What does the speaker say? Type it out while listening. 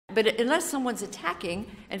But unless someone's attacking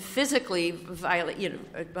and physically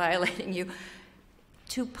violating you,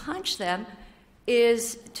 to punch them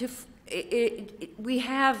is to. We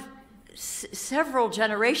have several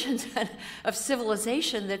generations of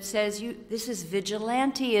civilization that says this is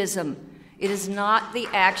vigilantism. It is not the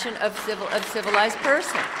action of civilized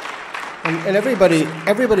person. And everybody,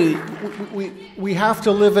 we have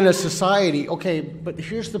to live in a society. Okay, but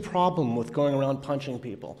here's the problem with going around punching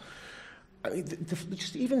people. I mean,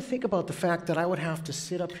 just even think about the fact that I would have to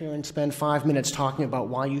sit up here and spend 5 minutes talking about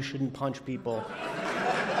why you shouldn't punch people.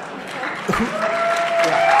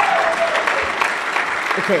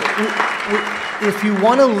 Okay, if you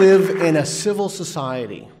want to live in a civil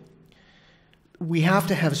society, we have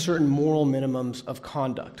to have certain moral minimums of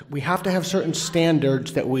conduct. We have to have certain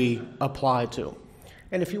standards that we apply to.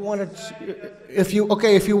 And if you want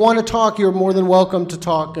to talk, you're more than welcome to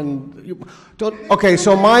talk.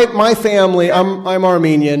 So my family, I'm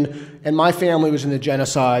Armenian, and my family was in the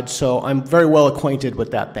genocide, so I'm very well acquainted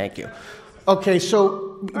with that. Thank you. Okay,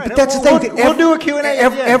 so right, but that's the thing. We'll do a Q&A.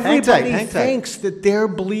 Everybody thinks that their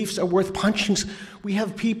beliefs are worth punching. We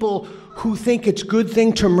have people who think it's a good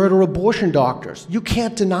thing to murder abortion doctors. You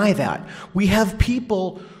can't deny that. We have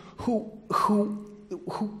people who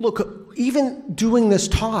look, even doing this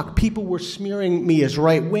talk, people were smearing me as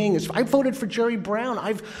right-wing. I voted for Jerry Brown.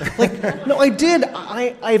 No, I did.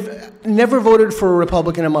 I've never voted for a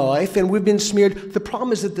Republican in my life, and we've been smeared. The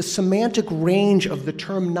problem is that the semantic range of the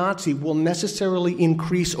term Nazi will necessarily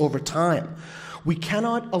increase over time. We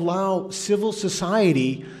cannot allow civil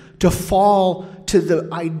society to fall to the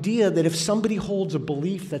idea that if somebody holds a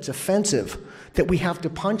belief that's offensive, that we have to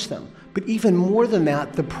punch them. But even more than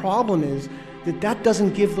that, the problem is that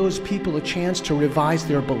doesn't give those people a chance to revise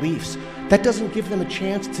their beliefs. That doesn't give them a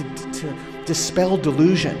chance to dispel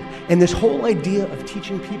delusion. And this whole idea of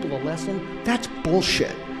teaching people a lesson, that's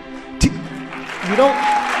bullshit.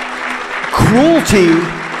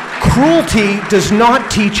 Cruelty does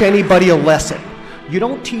not teach anybody a lesson. You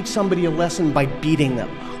don't teach somebody a lesson by beating them.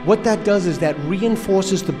 What that does is that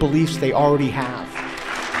reinforces the beliefs they already have.